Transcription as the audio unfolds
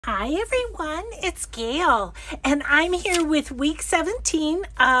Hi everyone, it's Gail, and I'm here with week 17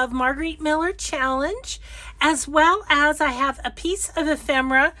 of Margarete Miller Challenge, as well as I have a piece of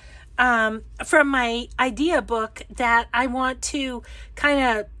ephemera from my idea book that I want to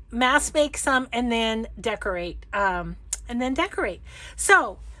kind of mass make some and then decorate.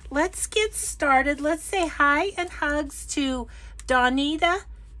 So let's get started. Let's say hi and hugs to Donita,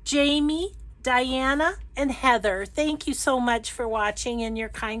 Jamie, Diana, and Heather. Thank you so much for watching and your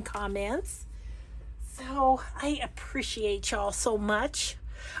kind comments. So I appreciate y'all so much.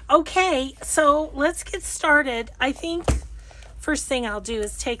 Okay, so let's get started. I think first thing I'll do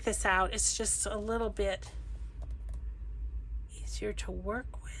is take this out. It's just a little bit easier to work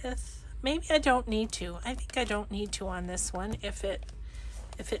with. Maybe I don't need to. I think I don't need to on this one if it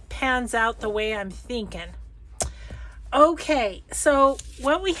pans out the way I'm thinking. Okay, so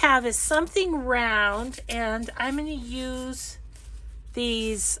what we have is something round, and I'm going to use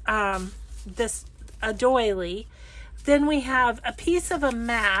these, a doily. Then we have a piece of a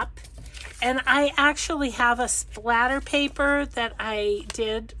map, and I actually have a splatter paper that I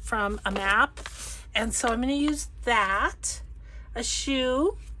did from a map, and so I'm going to use that. A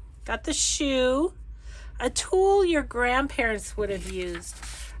shoe, got the shoe, a tool your grandparents would have used.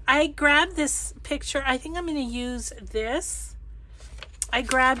 I grabbed this picture. I think I'm going to use this. I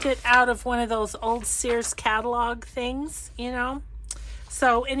grabbed it out of one of those old Sears catalog things, you know.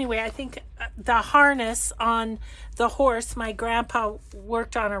 So anyway, I think the harness on the horse, my grandpa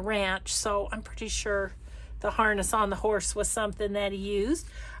worked on a ranch, so I'm pretty sure the harness on the horse was something that he used.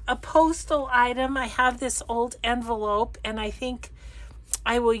 A postal item. I have this old envelope, and I think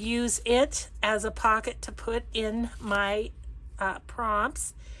I will use it as a pocket to put in my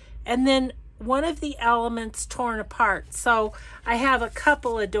prompts. And then one of the elements torn apart. So I have a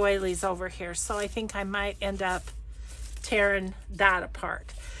couple of doilies over here, so I think I might end up tearing that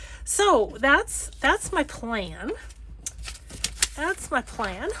apart. So that's my plan. That's my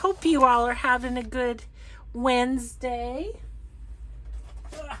plan. Hope you all are having a good Wednesday.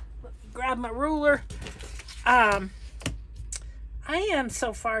 Let me grab my ruler. I am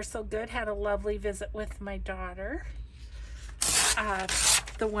so far so good. Had a lovely visit with my daughter.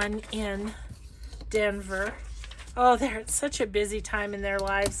 The one in Denver. Oh, they're at such a busy time in their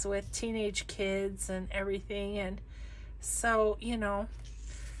lives with teenage kids and everything. And so, you know,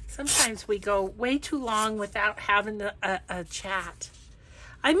 sometimes we go way too long without having a chat.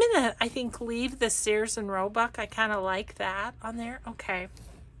 I'm going to, I think, leave the Sears and Roebuck. I kind of like that on there. Okay.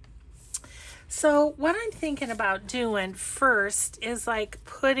 So what I'm thinking about doing first is like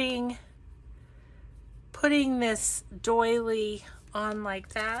putting this doily on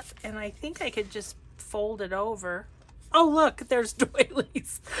like that, and I think I could just fold it over. Oh, look, there's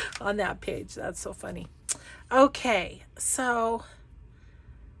doilies on that page. That's so funny. Okay, so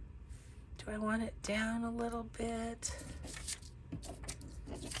do I want it down a little bit?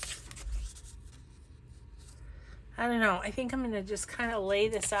 I don't know. I think I'm going to just kind of lay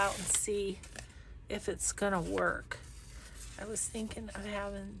this out and see if it's going to work. I was thinking of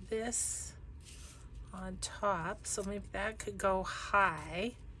having this on top, so maybe that could go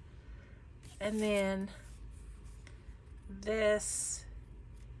high, and then this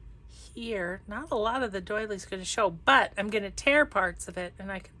here. Not a lot of the doily's going to show, but I'm going to tear parts of it and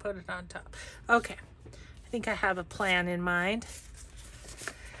I can put it on top. Okay, I think I have a plan in mind.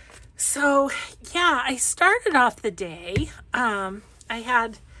 So yeah, I started off the day. I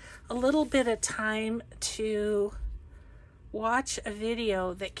had a little bit of time to watch a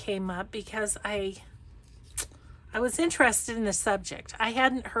video that came up because I was interested in the subject. I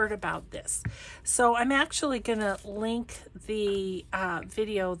hadn't heard about this. So I'm actually going to link the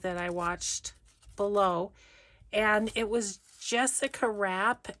video that I watched below. And it was Jessica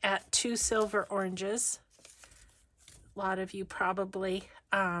Rapp at 2 Silver Oranges. A lot of you probably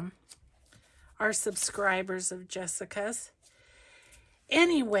are subscribers of Jessica's.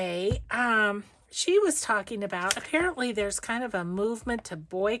 Anyway, she was talking about, apparently there's kind of a movement to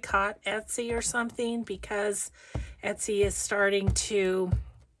boycott Etsy or something because Etsy is starting to,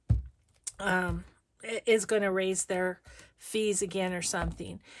 is going to raise their fees again or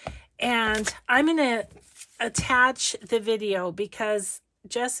something. And I'm going to attach the video because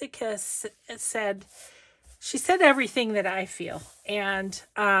Jessica said, she said everything that I feel. And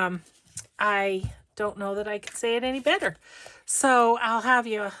I don't know that I could say it any better. So I'll have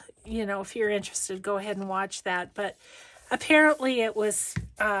you, you know, if you're interested, go ahead and watch that. But apparently it was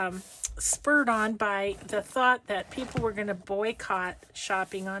spurred on by the thought that people were going to boycott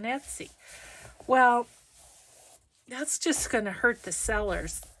shopping on Etsy. Well, that's just going to hurt the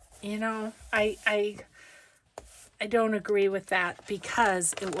sellers. You know, I don't agree with that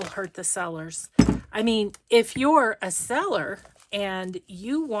because it will hurt the sellers. I mean, if you're a seller and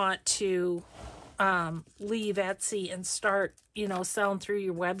you want to leave Etsy and start, you know, selling through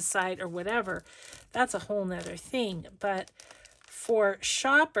your website or whatever, that's a whole nother thing. But for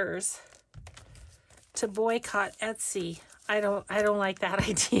shoppers to boycott Etsy, I don't like that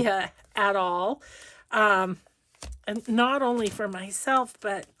idea at all. And not only for myself,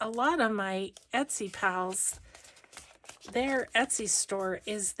 but a lot of my Etsy pals, their Etsy store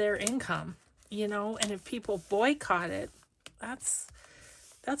is their income, you know, and if people boycott it, that's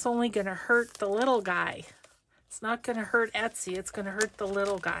only going to hurt the little guy. It's not going to hurt Etsy. It's going to hurt the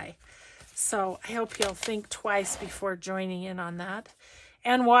little guy. So I hope you'll think twice before joining in on that,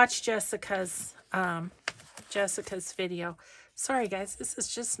 and watch Jessica's video. Sorry guys, this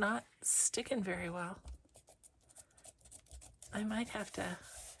is just not sticking very well. I might have to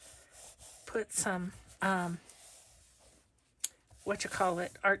put some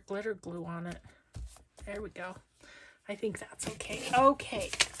art glitter glue on it. There we go. I think that's okay.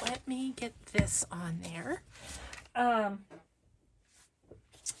 Okay, let me get this on there.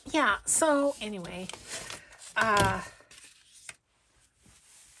 Yeah, so anyway,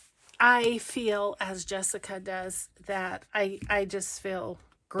 I feel, as Jessica does, that I just feel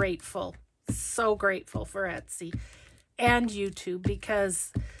grateful, so grateful for Etsy and YouTube,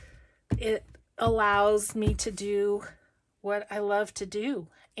 because it allows me to do what I love to do,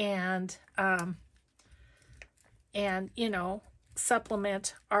 and you know,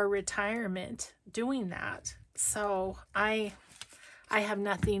 supplement our retirement doing that. So I have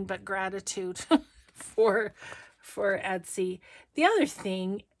nothing but gratitude for Etsy. The other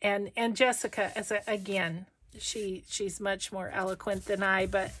thing, and Jessica, again, she's much more eloquent than I,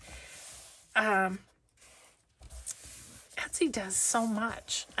 but Etsy does so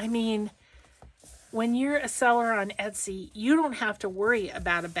much. I mean, when you're a seller on Etsy, you don't have to worry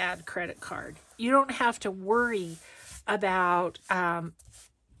about a bad credit card. You don't have to worry about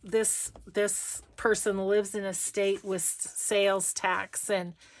this person lives in a state with sales tax,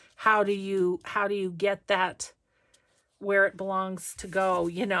 and how do you get that where it belongs to go,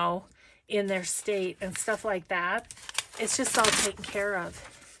 you know, in their state and stuff like that. It's just all taken care of.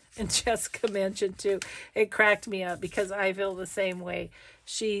 And Jessica mentioned too, it cracked me up because I feel the same way.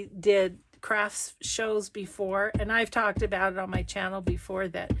 She did crafts shows before, and I've talked about it on my channel before,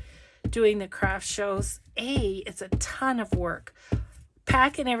 that doing the craft shows, it's a ton of work.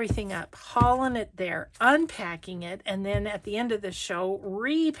 Packing everything up, hauling it there, unpacking it, and then at the end of the show,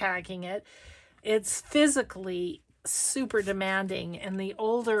 repacking it. It's physically super demanding, and the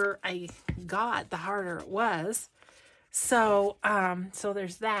older I got, the harder it was. So so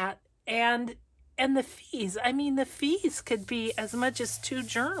there's that, and the fees. I mean, the fees could be as much as 2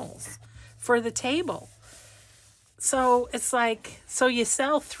 journals for the table. So it's like, so you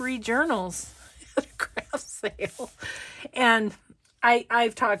sell 3 journals at a craft sale. And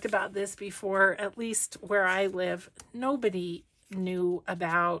I've talked about this before, at least where I live, nobody knew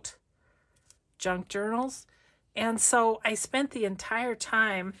about junk journals. And so I spent the entire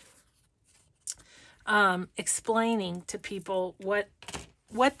time explaining to people what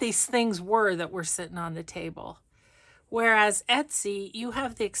these things were that were sitting on the table. Whereas Etsy, you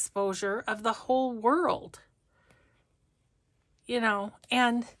have the exposure of the whole world, you know,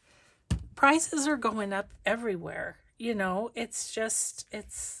 and prices are going up everywhere. You know, it's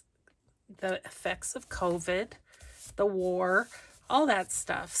the effects of COVID, the war, all that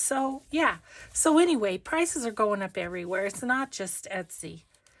stuff. So, yeah. So anyway, prices are going up everywhere. It's not just Etsy.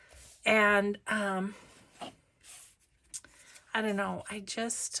 And, I don't know. I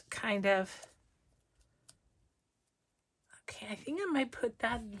just kind of, okay, I think I might put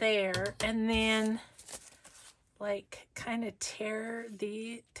that there, and then like kind of tear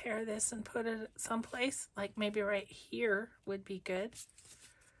this and put it someplace, like maybe right here would be good.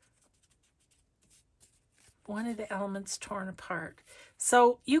 One of the elements torn apart.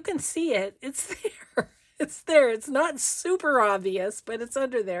 So you can see it. It's there. It's there. It's not super obvious, but it's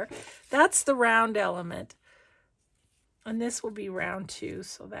under there. That's the round element. And this will be round too.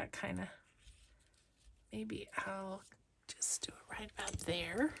 So that kind of, maybe I'll just do it right about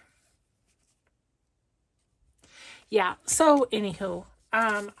there. Yeah, so anywho,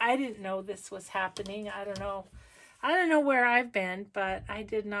 I didn't know this was happening. I don't know where I've been, but I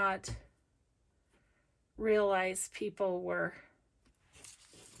did not realize people were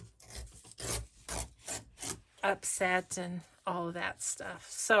upset and all of that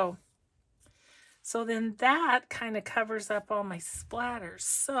stuff. So then that kind of covers up all my splatters.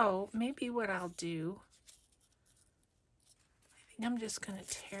 So maybe what I'll do, I think I'm just going to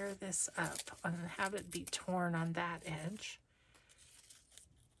tear this up and have it be torn on that edge.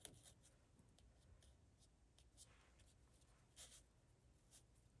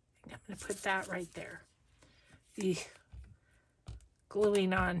 I'm going to put that right there. The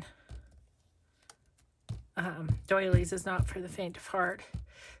gluing on doilies is not for the faint of heart.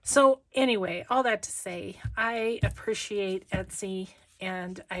 So anyway, all that to say, I appreciate Etsy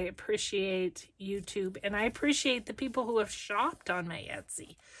and I appreciate YouTube and I appreciate the people who have shopped on my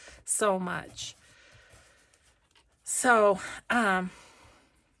Etsy so much. So,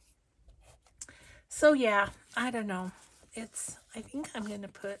 yeah, I don't know. I think I'm going to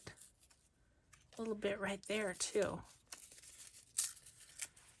put a little bit right there too.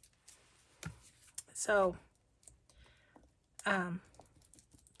 So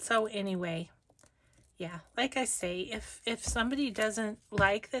anyway, yeah, like I say, if somebody doesn't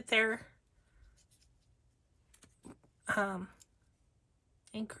like that they're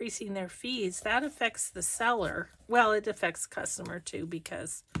increasing their fees, that affects the seller. Well, it affects customer too,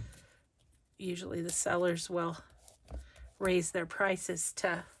 because usually the sellers will raise their prices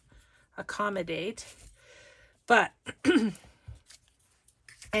to accommodate. But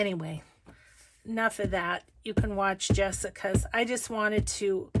anyway, enough of that. You can watch Jessica's. I just wanted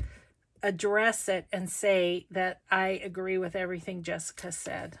to address it and say that I agree with everything Jessica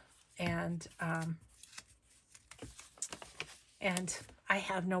said. And I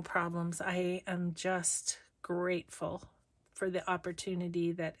have no problems. I am just grateful for the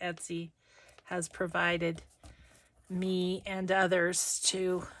opportunity that Etsy has provided me and others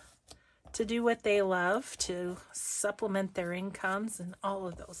to do what they love, to supplement their incomes and all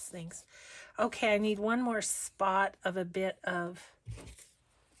of those things. Okay, I need one more spot of a bit of,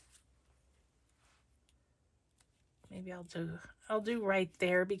 maybe I'll do right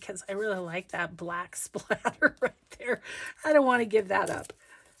there because I really like that black splatter right there. I don't want to give that up.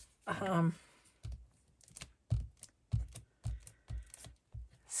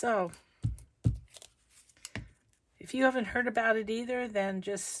 So if you haven't heard about it either, then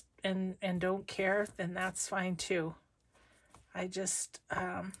just and don't care, then that's fine too. I just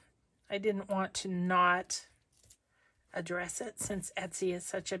I didn't want to not address it since Etsy is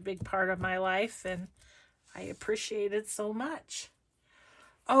such a big part of my life and I appreciate it so much.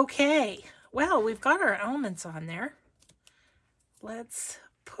 Okay, well, we've got our elements on there. Let's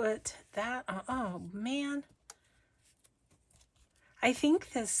put that on. Oh man, I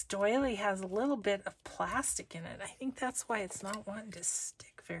think this doily has a little bit of plastic in it. I think that's why it's not wanting to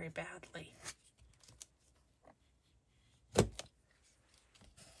stick very badly.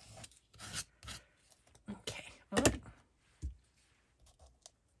 Okay. Well,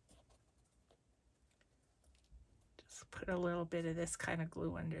 just put a little bit of this kind of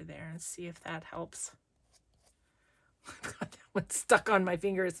glue under there and see if that helps. God, that one's stuck on my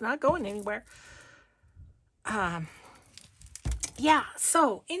finger. It's not going anywhere. Yeah,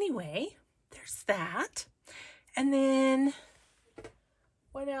 so anyway, there's that. And then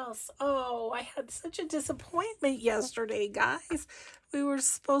what else? Oh, I had such a disappointment yesterday, guys. We were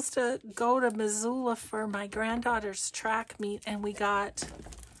supposed to go to Missoula for my granddaughter's track meet, and we got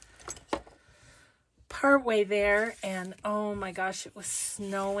partway there, and oh my gosh, it was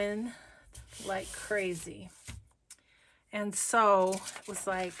snowing like crazy. And so it was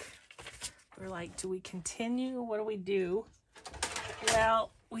like, we're like, do we continue? What do we do?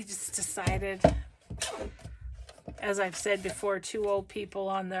 Well, we just decided, as I've said before, two old people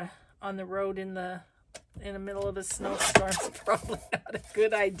on the road in the middle of a snowstorm is probably not a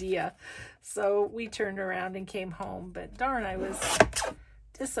good idea. So we turned around and came home. But darn, I was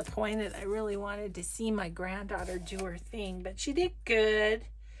disappointed. I really wanted to see my granddaughter do her thing, but she did good.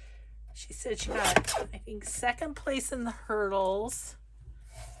 She said she got, I think, second place in the hurdles.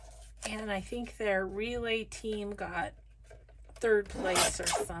 And I think their relay team got third place or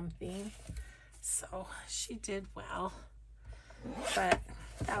something. So she did well. But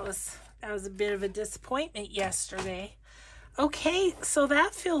that was a bit of a disappointment yesterday. Okay, so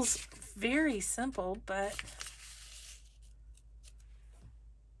that feels very simple, but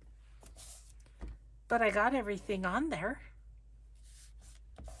I got everything on there.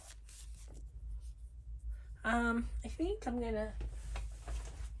 I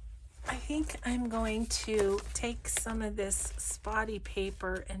think I'm going to take some of this spotty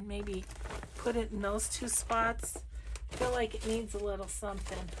paper and maybe put it in those two spots. I feel like it needs a little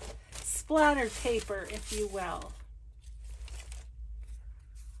something. Splattered paper, if you will.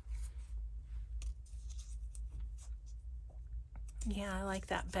 Yeah, I like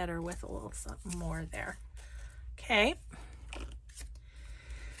that better with a little something more there. Okay.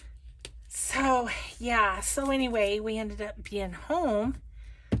 So yeah, so anyway, we ended up being home.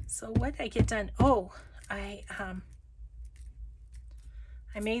 So what did I get done? Oh, I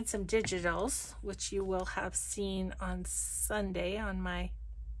made some digitals, which you will have seen on Sunday on my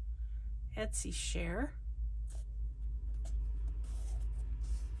Etsy share.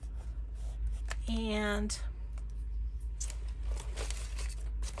 And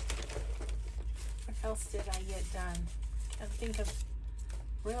what else did I get done? Can't think of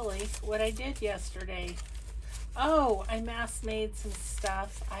really what I did yesterday. Oh, I mass made some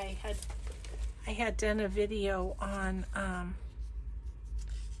stuff. I had done a video on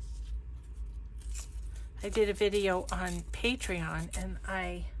I did a video on Patreon, and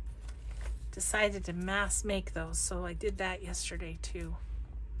I decided to mass make those, so I did that yesterday too.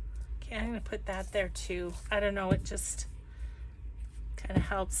 Okay, I'm gonna put that there too. I don't know, it just kind of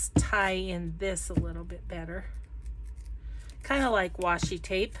helps tie in this a little bit better. Kind of like washi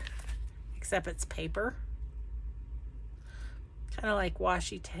tape, except it's paper. Kind of like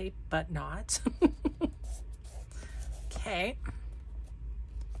washi tape, but not. Okay.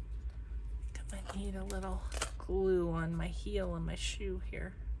 I might need a little glue on my heel and my shoe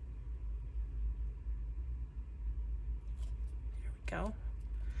here. There we go.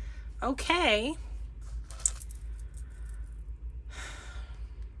 Okay.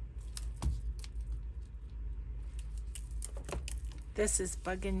 This is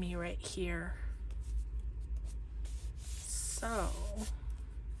bugging me right here. So,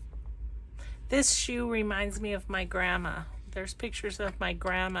 this shoe reminds me of my grandma. There's pictures of my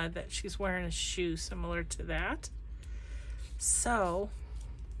grandma that she's wearing a shoe similar to that. So,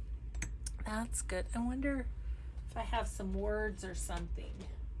 that's good. I wonder if I have some words or something.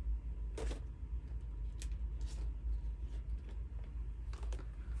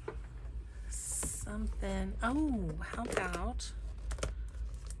 Something. Oh, how about,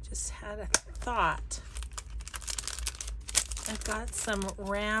 just had a thought. I've got some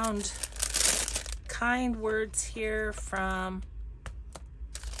round, kind words here from,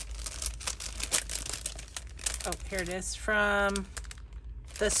 oh, here it is, from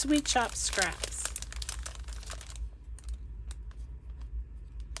the Sweet Shop Scraps.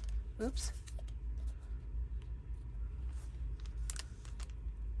 Oops.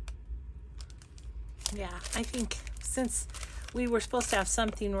 Yeah, I think since we were supposed to have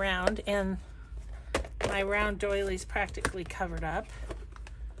something round and my round doily's practically covered up,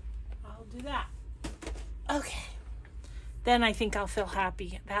 I'll do that. Okay. Then I think I'll feel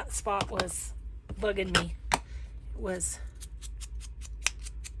happy. That spot was bugging me. It was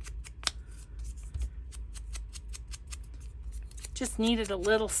just needed a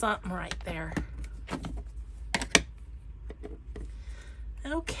little something right there.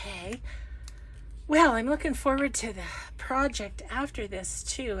 Okay. Well, I'm looking forward to the project after this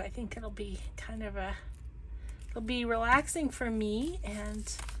too. I think it'll be kind of it'll be relaxing for me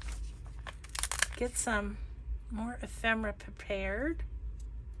and get some more ephemera prepared.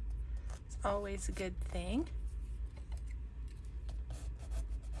 It's always a good thing.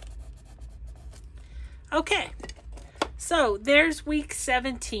 Okay, so there's week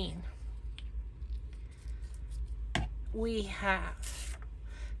 17. We have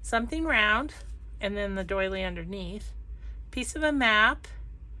something round, and then the doily underneath, piece of a map,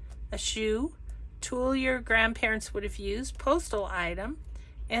 a shoe, tool your grandparents would have used, postal item,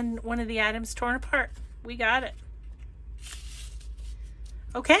 and one of the items torn apart. We got it.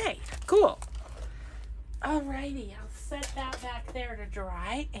 Okay, cool. Alrighty, I'll set that back there to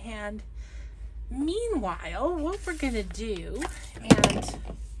dry, and meanwhile, what we're gonna do, and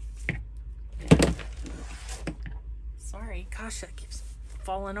sorry, gosh, that keeps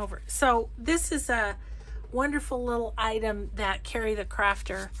falling over. So this is a wonderful little item that Carrie the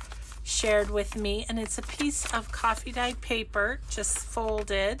Crafter shared with me, and it's a piece of coffee dyed paper just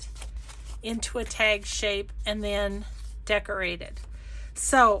folded into a tag shape and then decorated.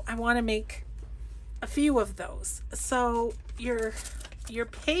 So I want to make a few of those. So your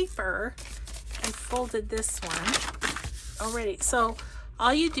paper, I folded this one already. So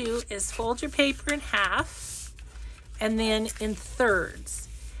all you do is fold your paper in half and then in thirds.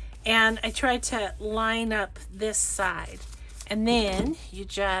 And I tried to line up this side. And then you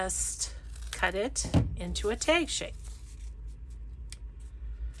just cut it into a tag shape.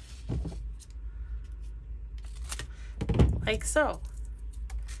 Like so.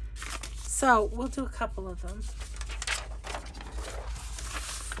 So we'll do a couple of them.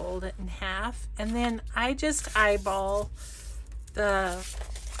 Fold it in half. And then I just eyeball the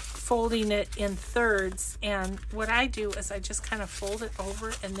folding it in thirds, and what I do is I just kind of fold it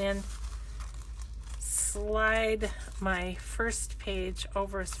over and then slide my first page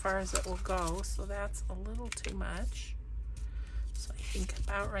over as far as it will go, so that's a little too much. So I think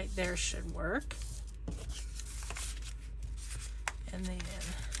about right there should work. And then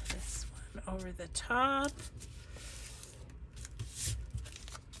this one over the top.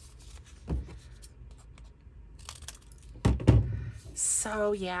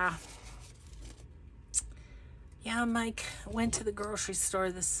 So yeah, Mike went to the grocery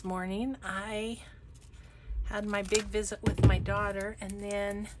store this morning. I had my big visit with my daughter and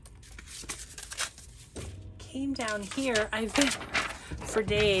then came down here. For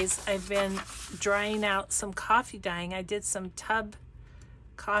days, I've been drying out some coffee dyeing. I did some tub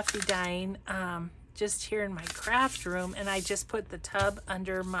coffee dyeing just here in my craft room, and I just put the tub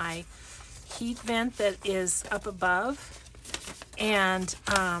under my heat vent that is up above. And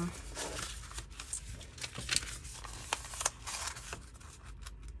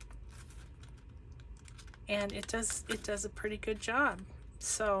it does a pretty good job.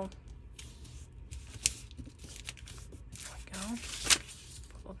 So there we go.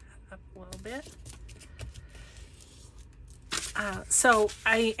 Pull that up a little bit. So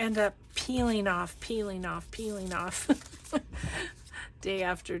I end up peeling off day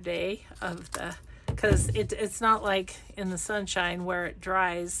after day of the, because it's not like in the sunshine where it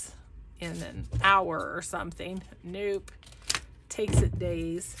dries in an hour or something. Nope, takes it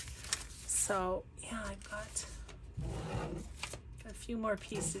days. So yeah, I've got a few more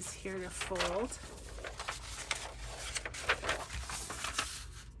pieces here to fold,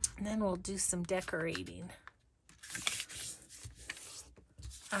 and then we'll do some decorating.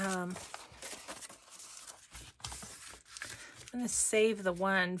 I'm going to save the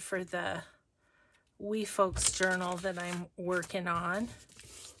one for the Wee Folks journal that I'm working on.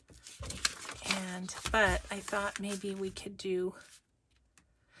 But I thought maybe we could do...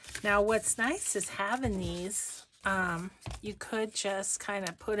 Now what's nice is having these, you could just kind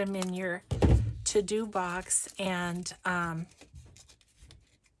of put them in your to-do box and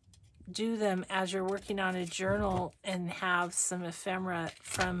do them as you're working on a journal and have some ephemera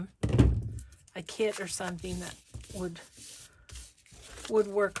from a kit or something that would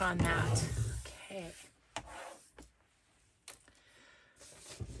work on that. Okay.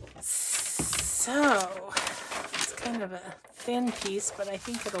 So it's kind of a thin piece, but I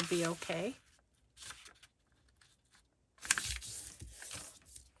think it'll be okay.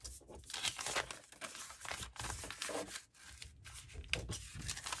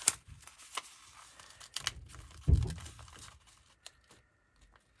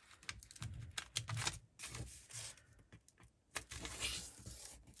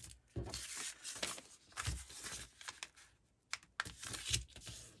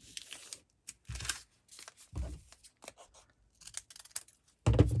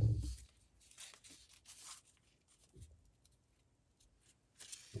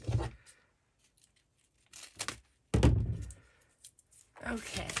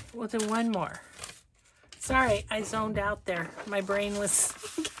 Okay, we'll do one more. Sorry, I zoned out there. My brain was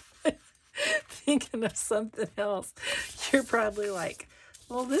thinking of something else. You're probably like,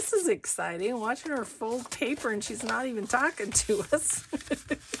 well, this is exciting. Watching her fold paper and she's not even talking to us.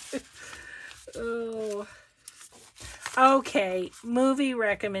 Oh. Okay, movie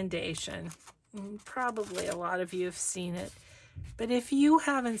recommendation. Probably a lot of you have seen it. But if you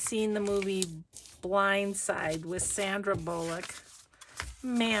haven't seen the movie Blindside with Sandra Bullock,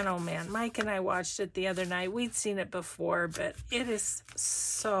 man, oh man, Mike and I watched it the other night. We'd seen it before, but it is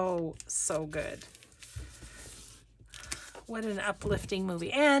so, so good. What an uplifting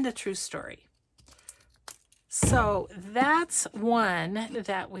movie and a true story. So that's one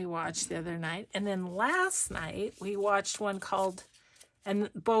that we watched the other night. And then last night we watched one called, and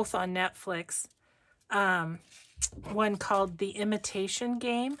both on Netflix, one called The Imitation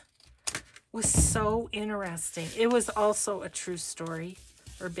Game. Was so interesting. It was also a true story,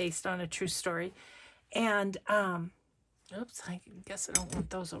 or based on a true story. And oops, I guess I don't want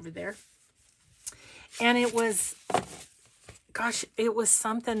those over there. And it was, gosh, it was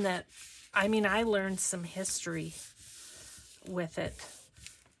something that, I mean, I learned some history with it.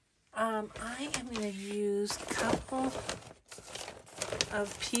 I am going to use a couple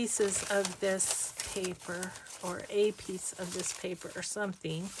of pieces of this paper, or a piece of this paper or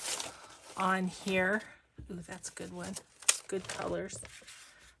something on here. Ooh, that's a good one. Good colors.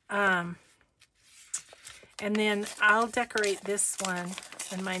 And then I'll decorate this one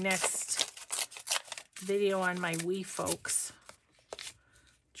in my next video on my Wee Folks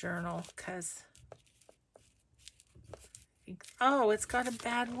journal, because oh, it's got a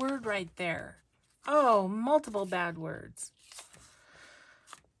bad word right there. Oh, multiple bad words.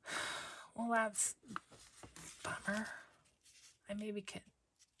 Well, bummer. I maybe could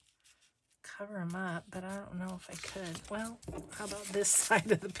cover them up, but I don't know if I could. Well, how about this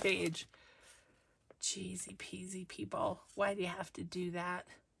side of the page? Jeezy peasy, people. Why do you have to do that?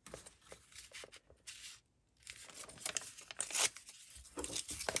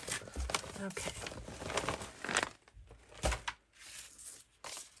 Okay.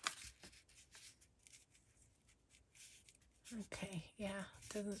 Okay, yeah,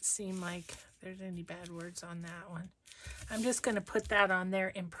 doesn't seem like there's any bad words on that one. I'm just going to put that on there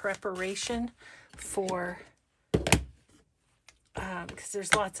in preparation for, because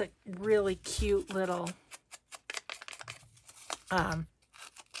there's lots of really cute little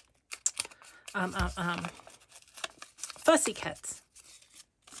fussy cats.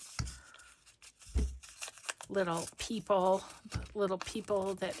 Little people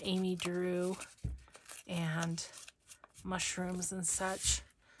that Amy drew, and mushrooms and such.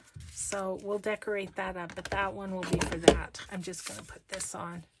 So we'll decorate that up, but that one will be for that. I'm just going to put this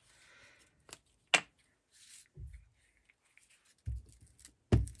on.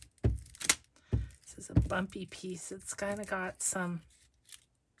 This is a bumpy piece. It's kind of got some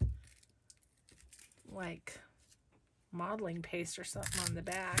like modeling paste or something on the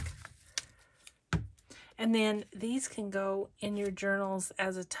back. And then these can go in your journals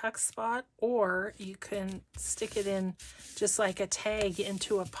as a tuck spot, or you can stick it in just like a tag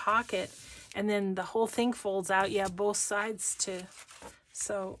into a pocket, and then the whole thing folds out. You have both sides to,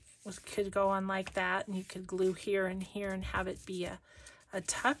 so it could go on like that, and you could glue here and have it be a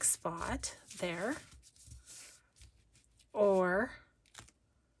tuck spot there. Or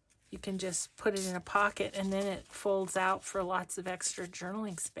you can just put it in a pocket, and then it folds out for lots of extra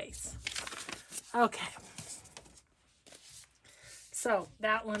journaling space. Okay. So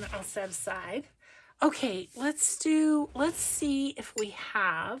that one I'll set aside. Okay, let's see if we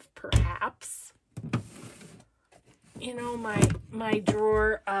have perhaps, you know, my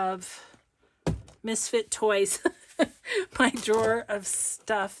drawer of misfit toys, my drawer of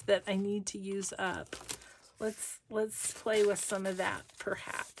stuff that I need to use up. Let's play with some of that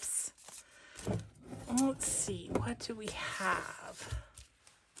perhaps. Let's see, what do we have?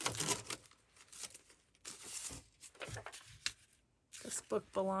 This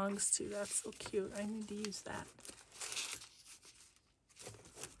book belongs to. That's so cute. I need to use that.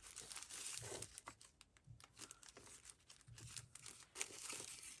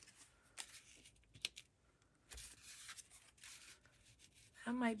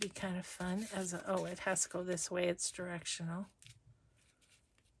 That might be kind of fun as a, oh, it has to go this way. It's directional.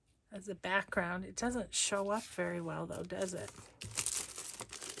 As a background, it doesn't show up very well though, does it?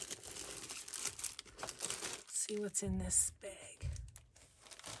 Let's see what's in this bag.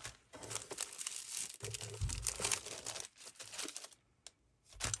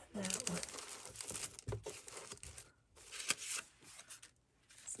 That one.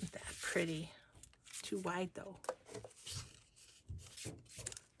 Isn't that pretty? Too wide though.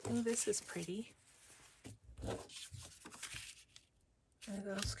 Oh, this is pretty. And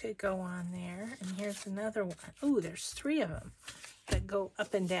those could go on there. And here's another one. Oh, there's 3 of them that go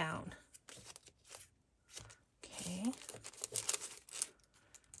up and down. Okay.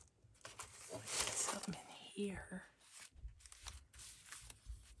 Put some in here.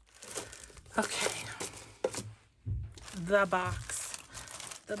 Okay. The box.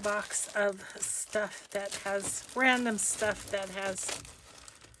 The box of stuff that has, random stuff that has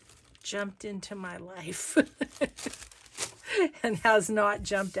jumped into my life and has not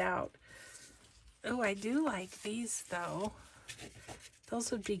jumped out. Oh, I do like these though.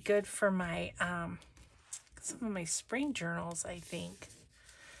 Those would be good for my some of my spring journals, I think,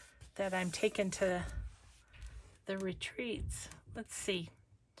 that I'm taking to the retreats. Let's see.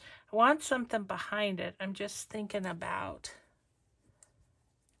 I want something behind it. I'm just thinking about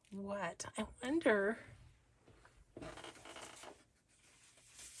what. I wonder.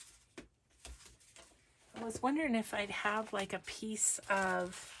 I was wondering if I'd have like a piece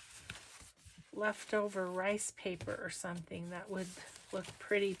of leftover rice paper or something that would look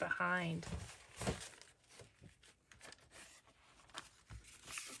pretty behind.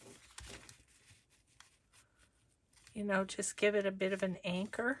 You know, just give it a bit of an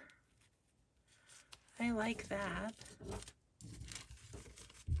anchor. I like that.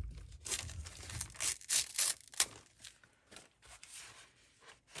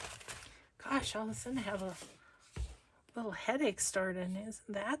 Gosh, all of a sudden I have a little headache starting.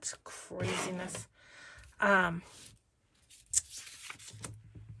 Isn't that craziness? My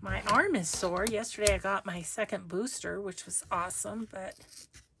arm is sore. Yesterday I got my second booster, which was awesome, but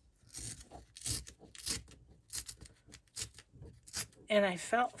and I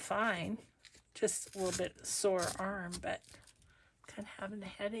felt fine. Just a little bit sore arm, but kind of having a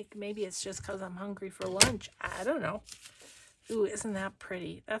headache. Maybe it's just because I'm hungry for lunch. I don't know. Ooh, isn't that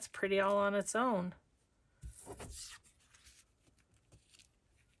pretty? That's pretty all on its own. It's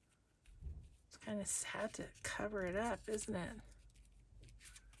kind of sad to cover it up, isn't it?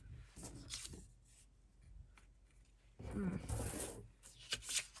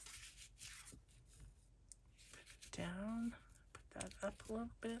 Put it down. Put that up a little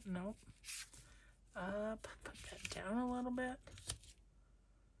bit. Nope. Up. Put that down a little bit.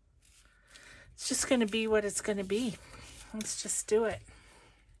 It's just going to be what it's going to be. Let's just do it.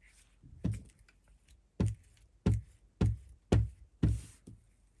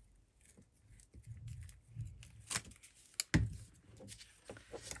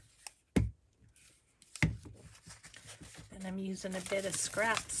 And I'm using a bit of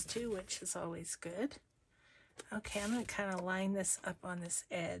scraps too, which is always good. Okay, I'm going to kind of line this up on this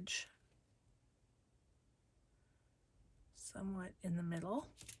edge. Somewhat in the middle.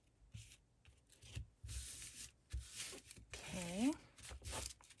 Okay.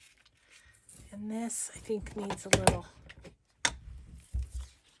 And this, I think, needs a little...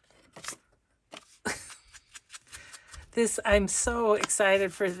 I'm so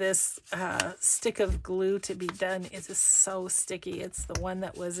excited for this stick of glue to be done. It is so sticky. It's the one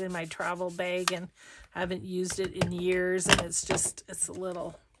that was in my travel bag and I haven't used it in years, and it's a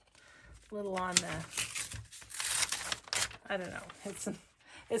little on the, I don't know.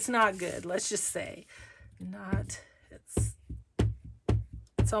 It's not good. Let's just say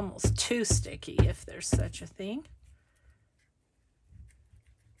it's almost too sticky, if there's such a thing.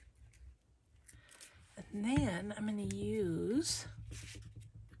 And then I'm going to use,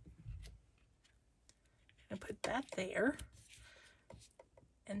 I'm going to put that there.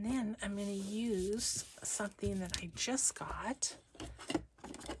 And then I'm going to use something that I just got.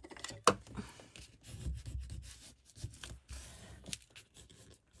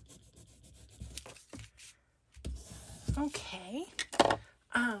 Okay.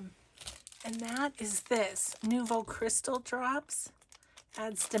 And that is this Nouveau Crystal Drops.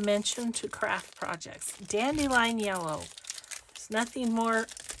 Adds dimension to craft projects. Dandelion yellow. There's nothing more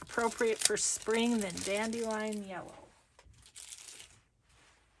appropriate for spring than dandelion yellow.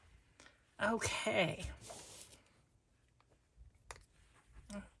 Okay.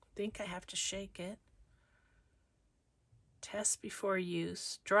 I think I have to shake it. Test before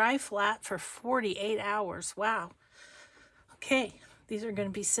use. Dry flat for 48 hours. Wow. Okay. These are going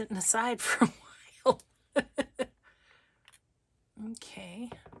to be sitting aside for a while. Okay.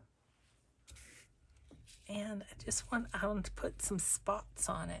 And I just want to put some spots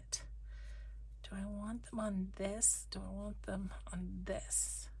on it. Do I want them on this? Do I want them on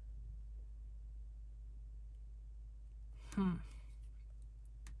this? I think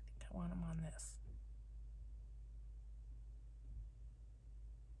I want them on this.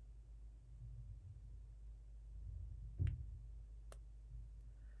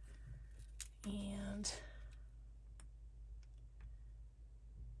 And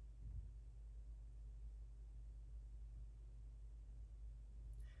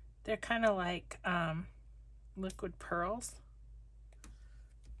they're kind of like liquid pearls.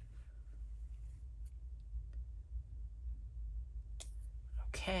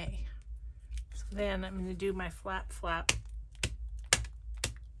 Okay, so then I'm going to do my flap.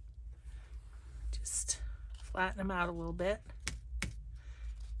 Just flatten them out a little bit.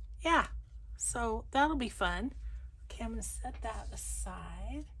 Yeah, so that'll be fun. Okay, I'm going to set that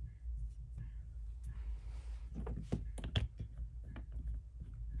aside.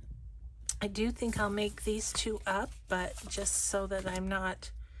 I do think I'll make these two up, but just so that I'm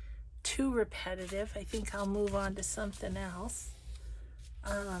not too repetitive, I think I'll move on to something else.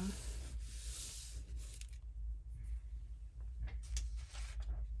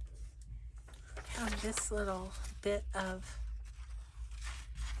 Have this little bit of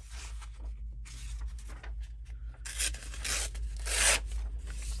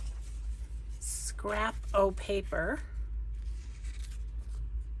scrap paper.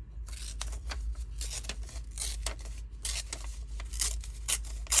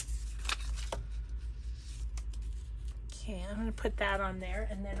 Okay, I'm going to put that on there,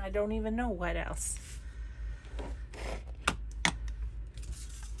 and then I don't even know what else.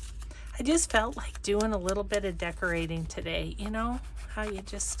 I just felt like doing a little bit of decorating today, you know, how you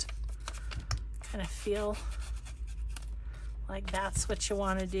just kind of feel like that's what you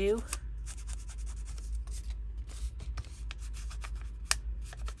want to do.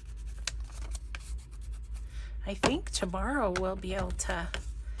 I think tomorrow we'll be able to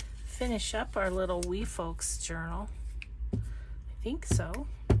finish up our little Wee Folks journal. I think so.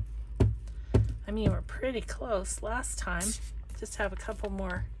 I mean, we're pretty close last time. Just have a couple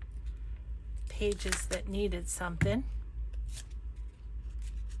more pages that needed something.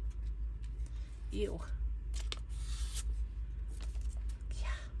 Ew. Yeah.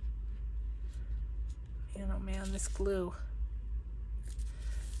 You know, man, this glue.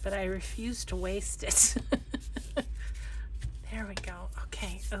 But I refuse to waste it. There we go.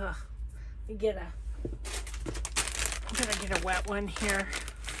 Okay. Ugh. I'm gonna get a wet one here.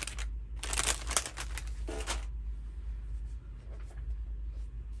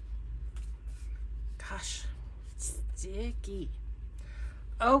 Gosh, sticky.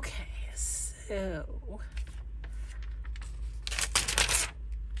 Okay, so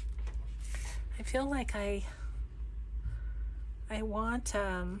I feel like I want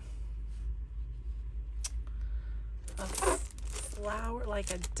a flower,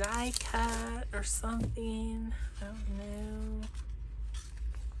 like a die cut or something. I don't know.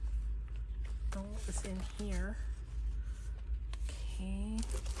 Oh, what was in here? Okay.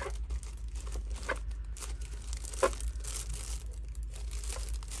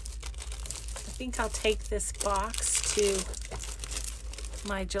 I think I'll take this box to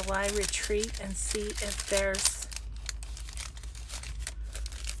my July retreat and see if there's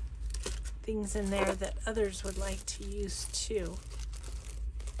things in there that others would like to use too.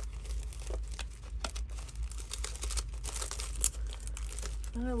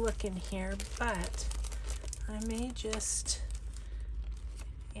 I'm gonna look in here, but I may just,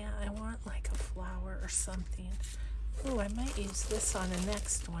 yeah, I want like a flower or something. Oh, I might use this on the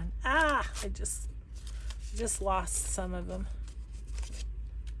next one. Ah, I just lost some of them.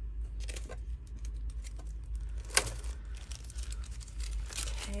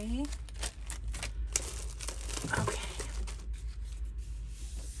 Okay. Okay.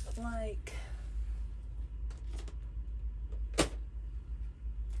 Like,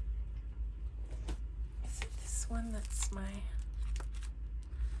 is it this one that's my,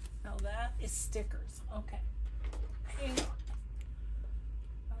 no, that is stickers. Okay. Hang on.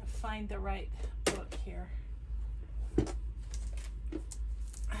 I'll find the right book here.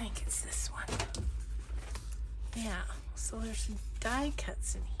 I think it's this one. Yeah, so there's some die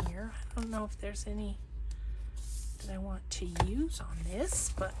cuts in here. I don't know if there's any that I want to use on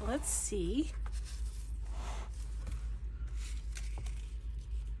this, but let's see.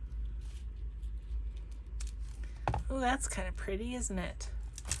 Oh, that's kind of pretty, isn't it?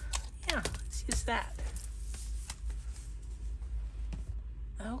 Yeah, let's use that.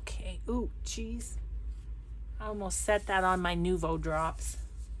 Okay. Ooh, geez. I almost set that on my Nuvo drops.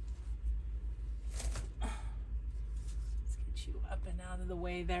 Let's get you up and out of the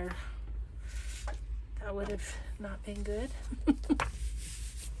way there. That would have not been good. Okay.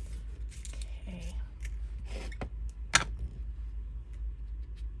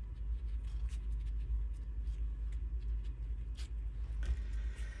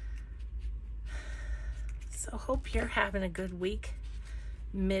 So hope you're having a good week.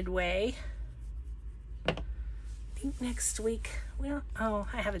 Midway. I think next week, well, oh,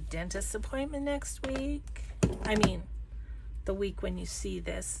 I have a dentist appointment next week. I mean, the week when you see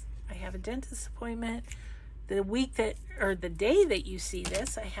this, I have a dentist appointment. The week that, or the day that you see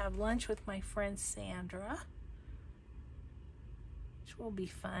this, I have lunch with my friend Sandra, which will be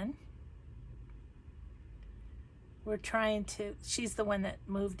fun. We're trying to, she's the one that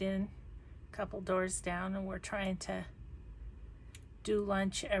moved in a couple doors down, and we're trying to do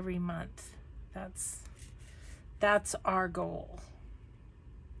lunch every month. That's our goal.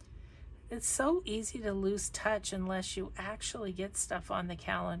 It's so easy to lose touch unless you actually get stuff on the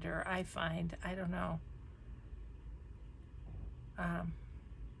calendar, I find. I don't know.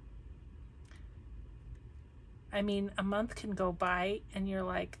 I mean, a month can go by and you're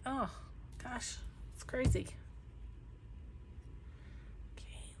like, oh, gosh, it's crazy.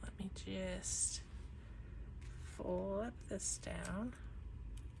 Okay, let me just flip this down.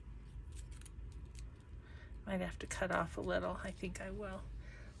 Might have to cut off a little. I think I will.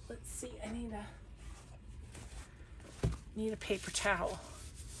 Let's see. I need a paper towel.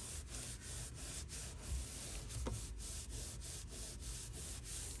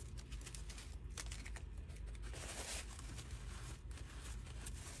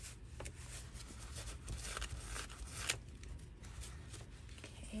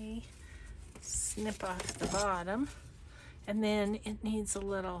 Okay. Snip off the bottom, and then it needs a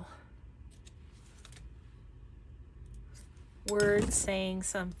little word saying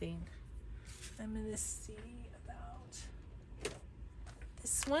something. I'm going to see about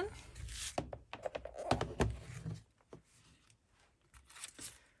this one.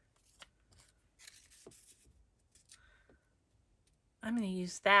 I'm going to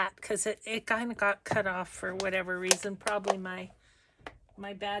use that because it kind of got cut off for whatever reason. Probably my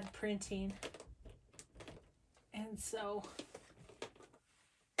bad printing. And so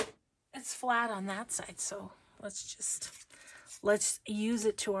it's flat on that side. So let's use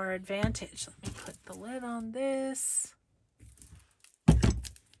it to our advantage. Let me put the lid on this.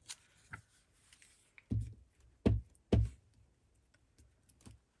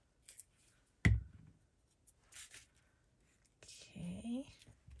 Okay.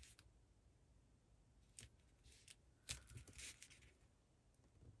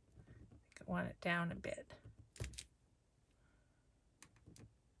 I want it down a bit.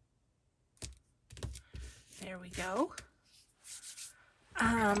 There we go.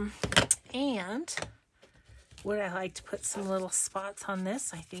 And would I like to put some little spots on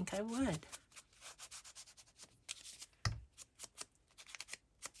this? I think I would.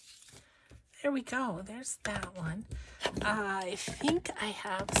 There we go. There's that one. I think I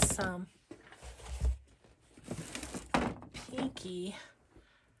have some pinky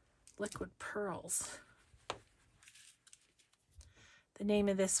liquid pearls. The name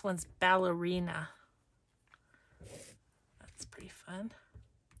of this one's Ballerina. That's pretty fun.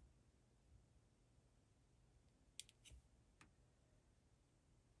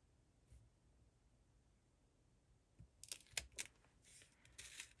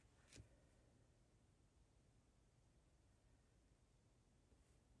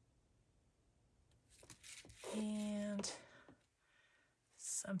 And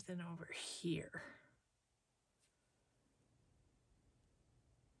something over here.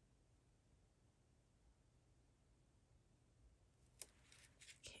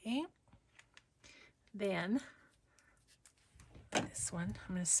 Okay. Then this one,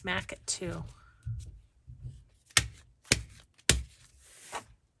 I'm going to smack it too.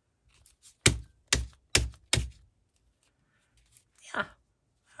 Yeah,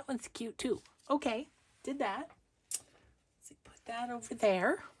 that one's cute too. Okay, did that. Let's put that over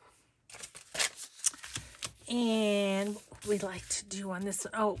there. And what we'd like to do on this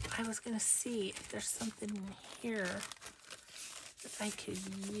one. Oh, I was going to see if there's something in here that I could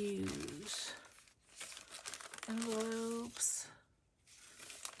use. Envelopes.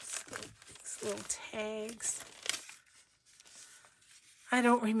 These little tags. I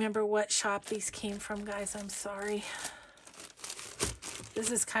don't remember what shop these came from, guys. I'm sorry.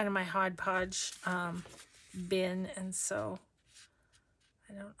 This is kind of my hodgepodge bin, and so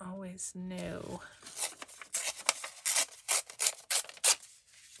I don't always know.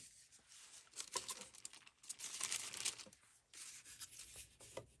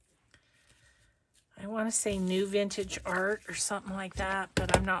 I want to say New Vintage Art or something like that,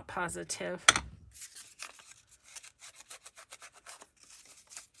 but I'm not positive.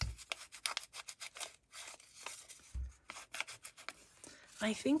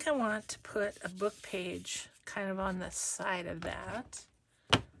 I think I want to put a book page kind of on the side of that.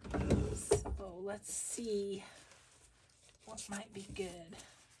 So let's see what might be good.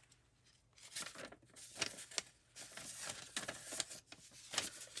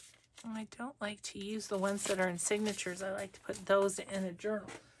 I don't like to use the ones that are in signatures. I like to put those in a journal.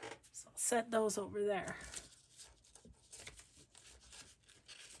 So I'll set those over there.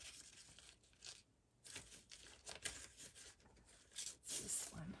 This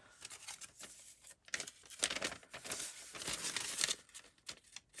one.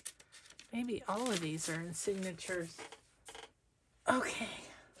 Maybe all of these are in signatures. Okay.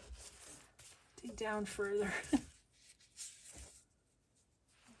 Dig down further.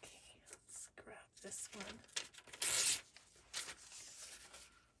 This one.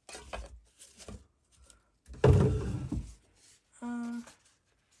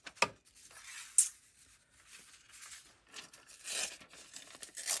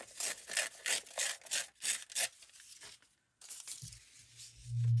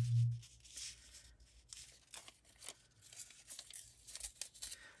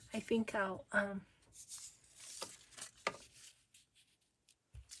 I think I'll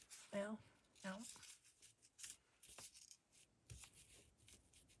well, no.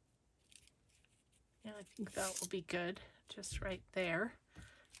 Yeah, I think that will be good, just right there.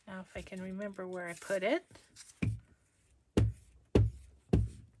 Now, if I can remember where I put it. I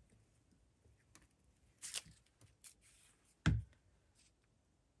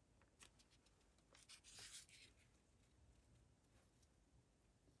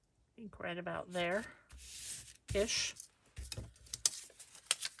think right about there-ish.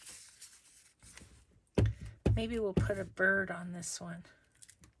 Maybe we'll put a bird on this one.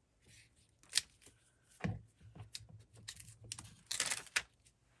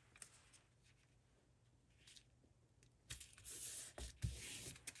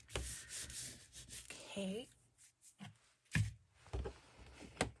 Okay.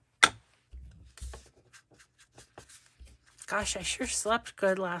 Gosh, I sure slept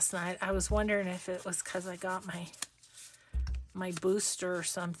good last night. I was wondering if it was because I got my booster or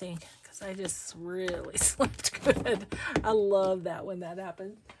something, because I just really slept good. I love that when that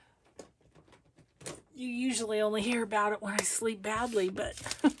happens. You usually only hear about it when I sleep badly, but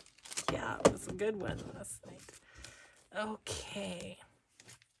yeah, it was a good one last night. Okay.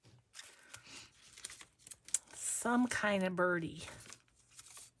 Some kind of birdie.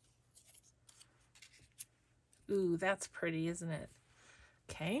 Ooh, that's pretty, isn't it?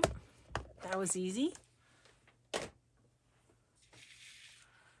 Okay, that was easy.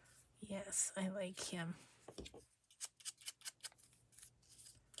 Yes, I like him.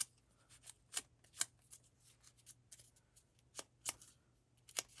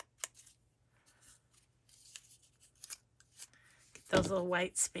 Get those little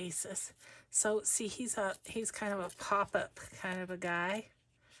white spaces. So see, he's kind of a pop-up kind of a guy,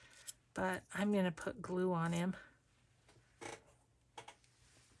 but I'm gonna put glue on him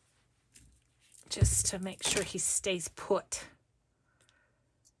just to make sure he stays put.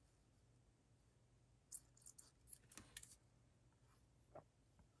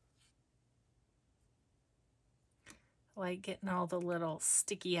 Like getting all the little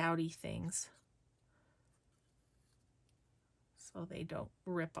sticky outy things so they don't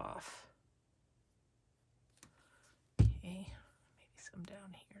rip off. Okay, maybe some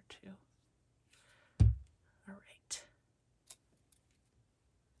down here too. All right.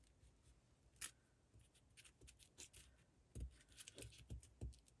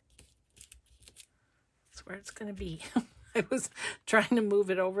 That's where it's gonna be. I was trying to move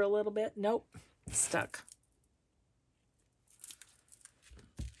it over a little bit. Nope, stuck.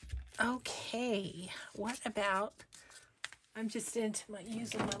 Okay, what about, I'm just into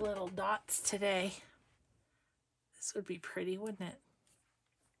using my little dots today. This would be pretty, wouldn't it?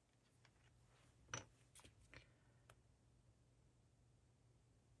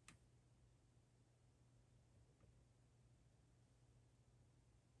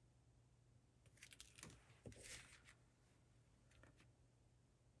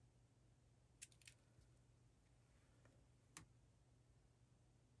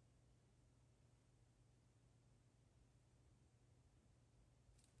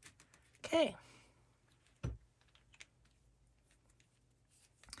 Okay.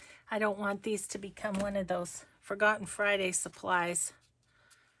 I don't want these to become one of those Forgotten Friday supplies.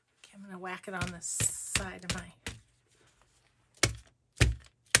 Okay, I'm going to whack it on the side of my...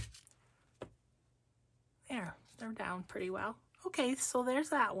 There, they're down pretty well. Okay, so there's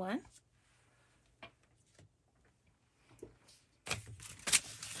that one.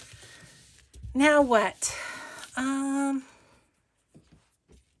 Now what?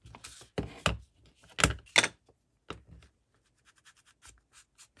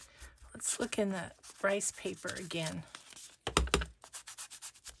 Let's look in the rice paper again.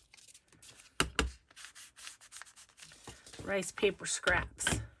 Rice paper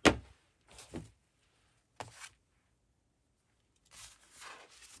scraps.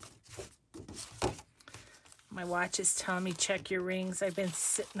 My watch is telling me check your rings. I've been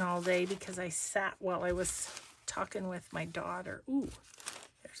sitting all day because I sat while I was talking with my daughter. Ooh,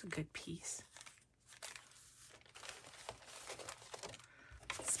 there's a good piece.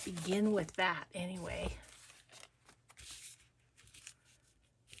 Let's begin with that anyway.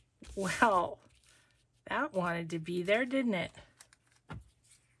 Well, that wanted to be there, didn't it?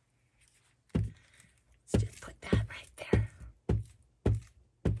 Let's just put that right there.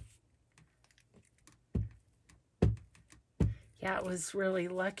 Yeah, it was really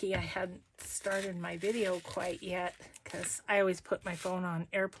lucky I hadn't started my video quite yet because I always put my phone on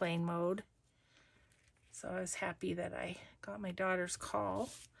airplane mode. So I was happy that I got my daughter's call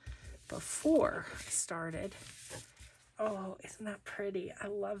before I started. Oh, isn't that pretty? I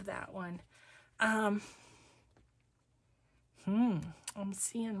love that one. I'm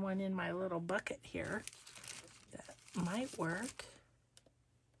seeing one in my little bucket here that might work.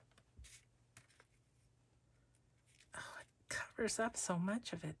 Oh, it covers up so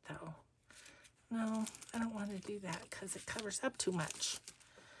much of it though. No, I don't want to do that because it covers up too much.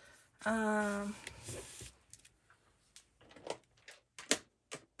 What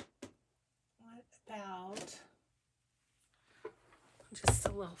about just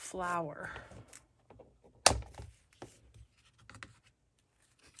a little flower?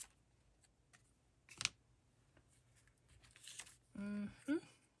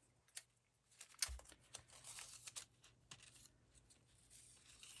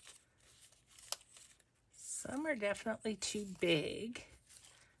 Some are definitely too big.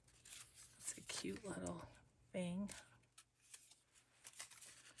 It's a cute little thing.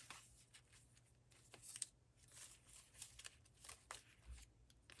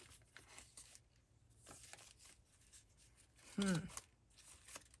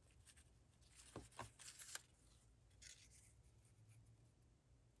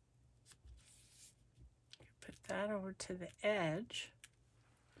 Put that over to the edge.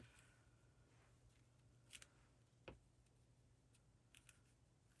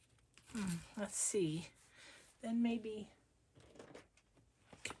 Let's see. Then maybe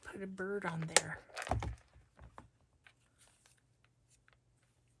I could put a bird on there.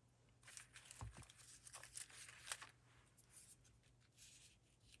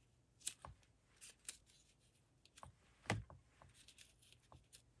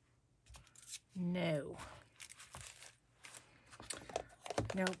 No.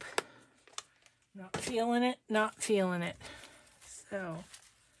 Nope. Not feeling it, not feeling it. So,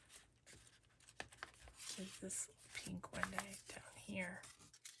 there's this pink one down here.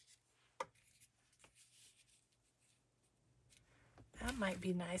 That might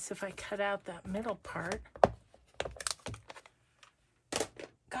be nice if I cut out that middle part.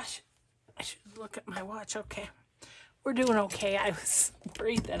 Gosh, I should look at my watch. Okay. We're doing okay. I was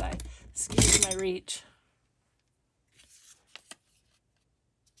worried that I skewed my reach.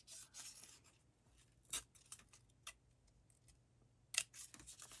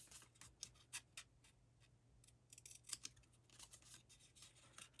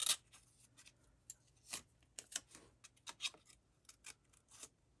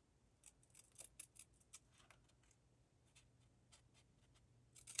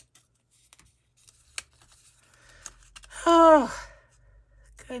 Oh,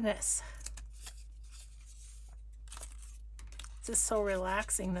 goodness. This is so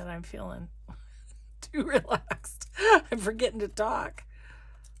relaxing that I'm feeling too relaxed. I'm forgetting to talk.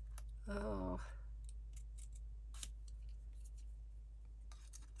 Oh.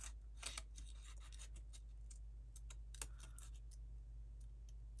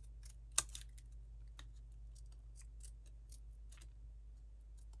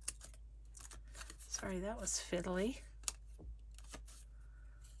 Sorry, that was fiddly.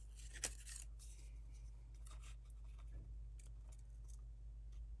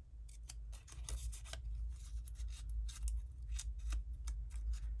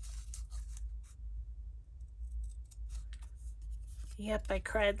 Yep, I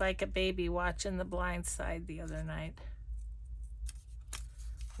cried like a baby watching The Blind Side the other night.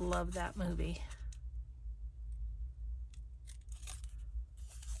 Love that movie.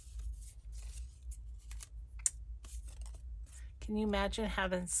 Can you imagine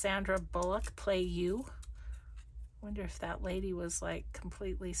having Sandra Bullock play you? Wonder if that lady was like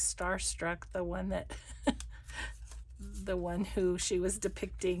completely starstruck, the one that the one who she was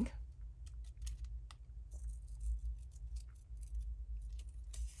depicting.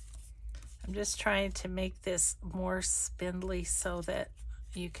 I'm just trying to make this more spindly so that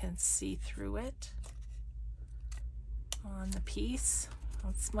you can see through it on the piece.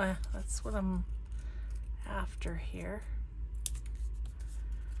 That's what I'm after here.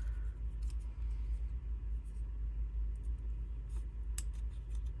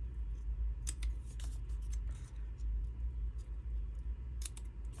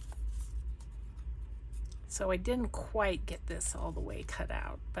 So I didn't quite get this all the way cut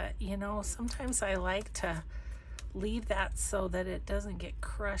out, but you know, sometimes I like to leave that so that it doesn't get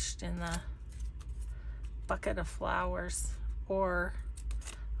crushed in the bucket of flowers or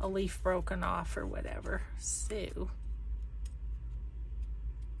a leaf broken off or whatever. So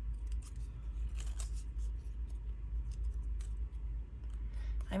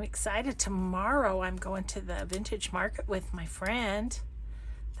I'm excited. Tomorrow I'm going to the vintage market with my friend.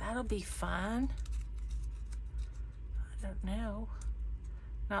 That'll be fun. I don't know.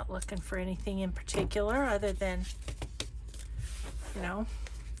 Not looking for anything in particular other than, you know,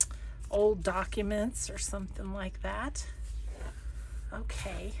 old documents or something like that.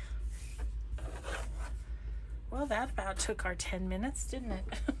 Okay. Well, that about took our 10 minutes, didn't it?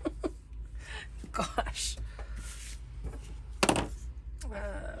 Gosh.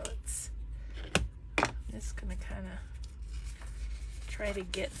 I'm just gonna kind of try to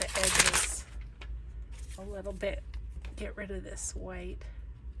get the edges a little bit, get rid of this white.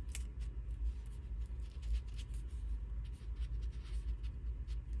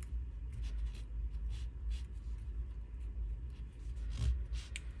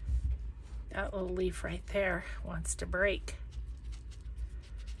 That little leaf right there wants to break.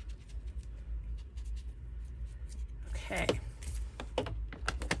 Okay.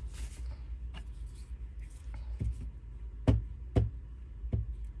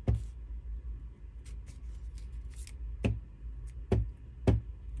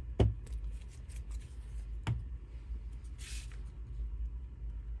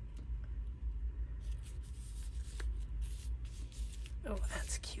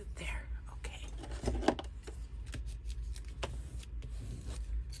 That's cute there. Okay.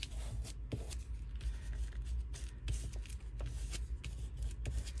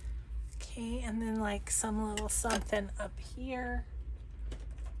 Okay, and then like some little something up here.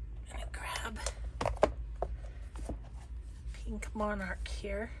 I'm gonna grab pink monarch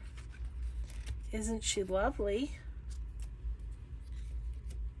here. Isn't she lovely?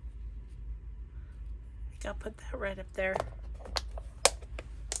 I think I'll put that right up there.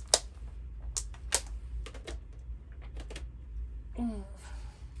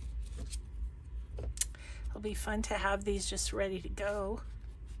 It'll be fun to have these just ready to go.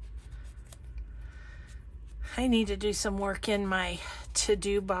 I need to do some work in my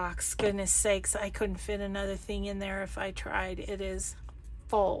to-do box. Goodness sakes, I couldn't fit another thing in there if I tried. It is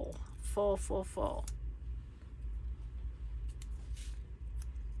full, full, full, full.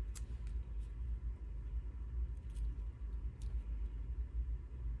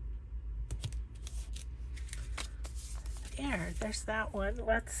 There's that one.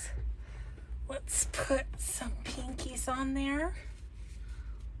 Let's put some pinkies on there.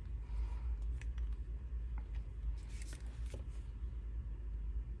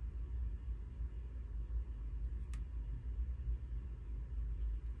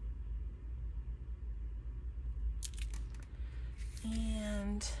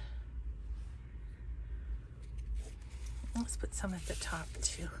 And let's put some at the top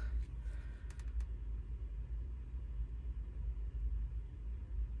too.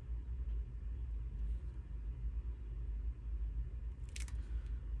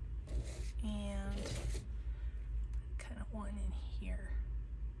 And kind of one in here.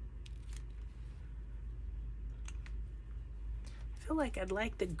 I feel like I'd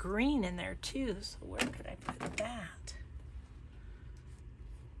like the green in there too, so where could I put that?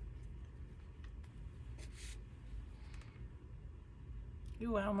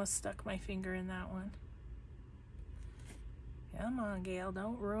 Ooh, I almost stuck my finger in that one. Come on, Gail,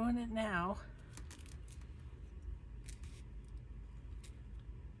 don't ruin it now.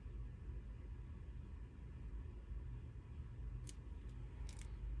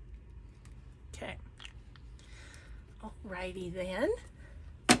 Okay. Alrighty then.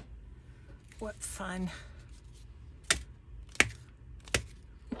 What fun.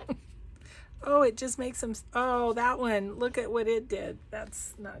 Oh, it just makes them, oh, that one, look at what it did.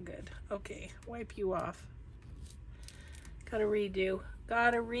 That's not good. Okay, wipe you off. Gotta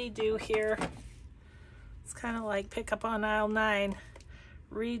redo here. It's kind of like pick up on aisle 9.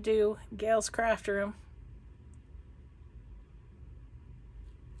 Redo Gail's craft room.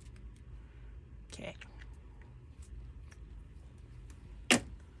 Okay.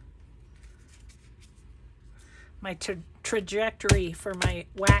 My trajectory for my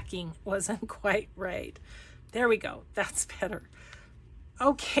whacking wasn't quite right. There we go. That's better.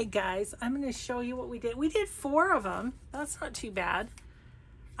 Okay, guys, I'm going to show you what we did. We did 4 of them. That's not too bad.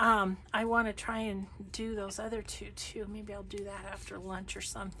 I want to try and do those other 2 too. Maybe I'll do that after lunch or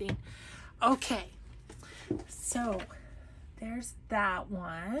something. Okay, so there's that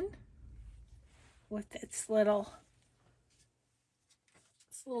one with its little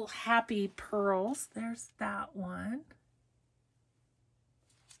happy pearls. There's that one.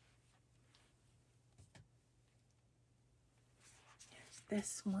 There's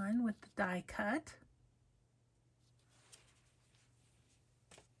this one with the die cut.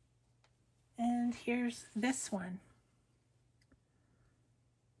 And here's this one.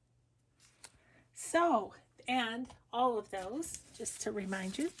 So, and all of those, just to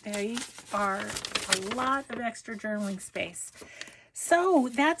remind you, they are a lot of extra journaling space. So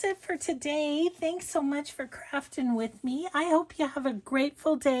that's it for today. Thanks so much for crafting with me. I hope you have a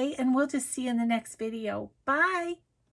grateful day, and we'll just see you in the next video. Bye.